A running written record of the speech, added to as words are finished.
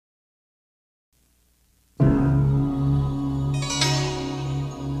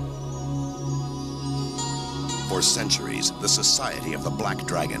For centuries, the Society of the Black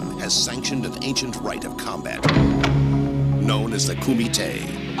Dragon has sanctioned an ancient rite of combat, known as the Kumite,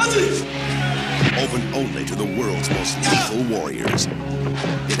 open only to the world's most lethal warriors.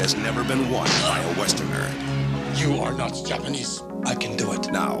 It has never been won by a Westerner. You are not Japanese. I can do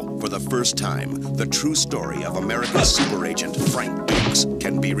it. Now, for the first time, the true story of America's super agent, Frank Dukes,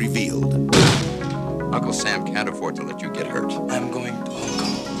 can be revealed. Uncle Sam can't afford to let you get hurt. I'm going to Hong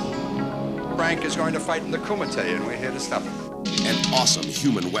Kong. Frank is going to fight in the Kumite, and we're here to stop him. An awesome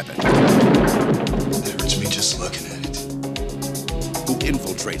human weapon. It hurts me just looking at it. Who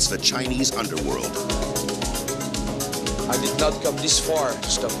infiltrates the Chinese underworld. I did not come this far to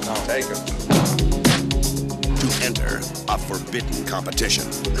stop now. Take him. To enter a forbidden competition.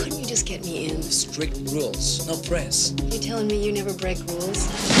 Couldn't you just get me in? Strict rules, no press. You telling me you never break rules?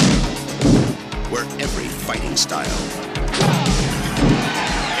 Where every fighting style,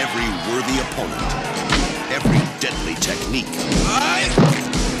 every worthy opponent, every deadly technique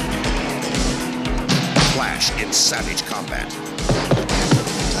clash in savage combat.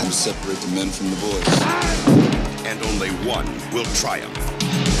 Time to separate the men from the boys. And only one will triumph.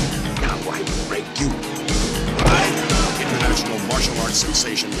 Now I break you. International martial arts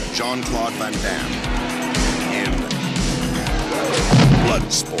sensation Jean-Claude Van Damme in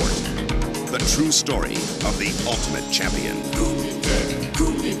Bloodsport, the true story of the ultimate champion. Kumite,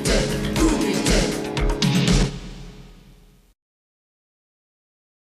 Kumite.